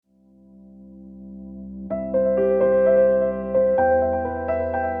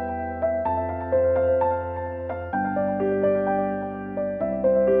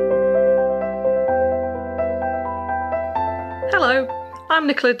I'm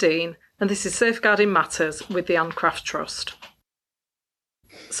Nicola Dean, and this is Safeguarding Matters with the Anne Craft Trust.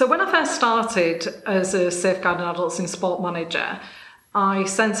 So when I first started as a Safeguarding Adults in Sport manager, I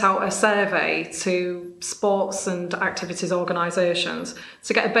sent out a survey to sports and activities organisations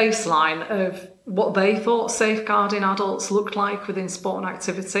to get a baseline of what they thought safeguarding adults looked like within sport and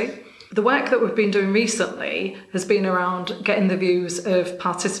activity. The work that we've been doing recently has been around getting the views of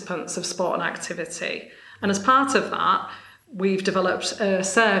participants of sport and activity. And as part of that, we've developed a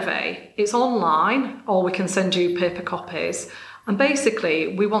survey. It's online, or we can send you paper copies. And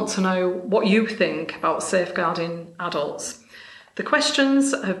basically, we want to know what you think about safeguarding adults. The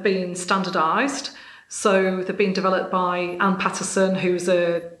questions have been standardised, so they've been developed by Anne Patterson, who's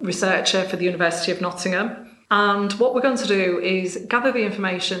a researcher for the University of Nottingham. And what we're going to do is gather the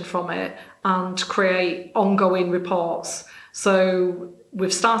information from it and create ongoing reports. So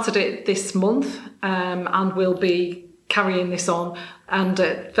we've started it this month and we'll be carrying this on. And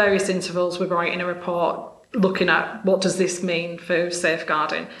at various intervals, we're writing a report looking at what does this mean for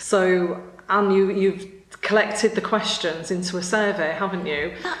safeguarding. So, Anne, you've collected the questions into a survey, haven't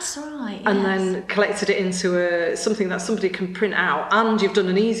you? That's right. And then collected it into something that somebody can print out, and you've done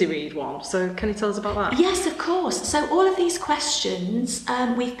an easy read one. So can you tell us about that? Yes, of course. So all of these questions,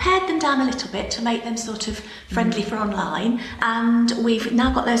 we've pared them down a little bit to make them sort of friendly for online, and we've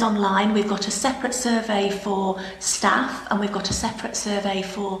now got those online. We've got a separate survey for staff, and we've got a separate survey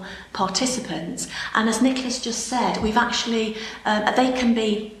for participants. And as Nicola's just said, we've actually, they can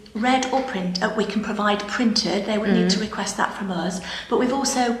be read or print. We can provide printed. They would need to request that from us, but we've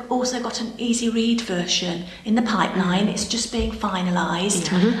also got an easy read version in the pipeline. It's just being finalised,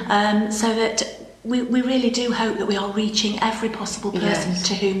 so that we really do hope that we are reaching every possible person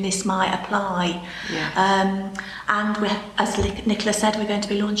to whom this might apply. And as Nicola said, we're going to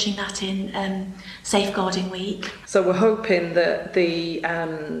be launching that in Safeguarding Week. So we're hoping that the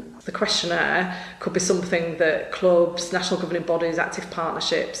questionnaire could be something that clubs, national governing bodies, active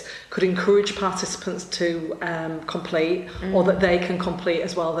partnerships could encourage participants to complete, or that they can complete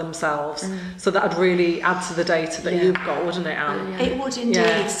as well themselves. So that would really add to the data that you've got, wouldn't it, Anne? It would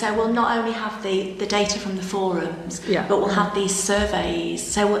indeed. So we'll not only have the data from the forums, but we'll have these surveys.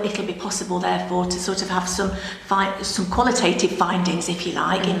 So it'll be possible, therefore, to sort of have some qualitative findings, if you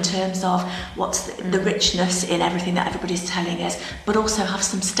like, in terms of what's the richness in everything that everybody's telling us, but also have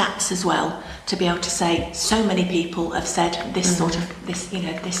some stats as well to be able to say so many people have said this sort of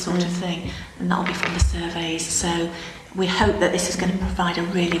thing, and that'll be from the surveys. So we hope that this is going to provide a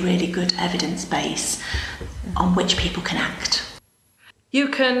really, really good evidence base on which people can act. You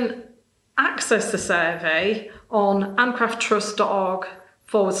can access the survey on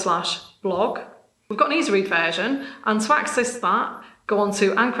ancrafttrust.org/blog. We've got an easy read version, and to access that, go on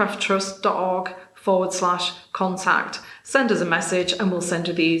to ancrafttrust.org/contact. Send us a message and we'll send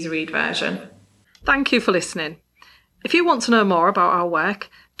you the easy read version. Thank you for listening. If you want to know more about our work,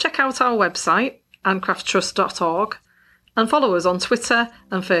 check out our website, ancrafttrust.org, and follow us on Twitter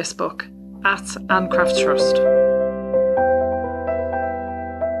and Facebook @AnneCraftTrust.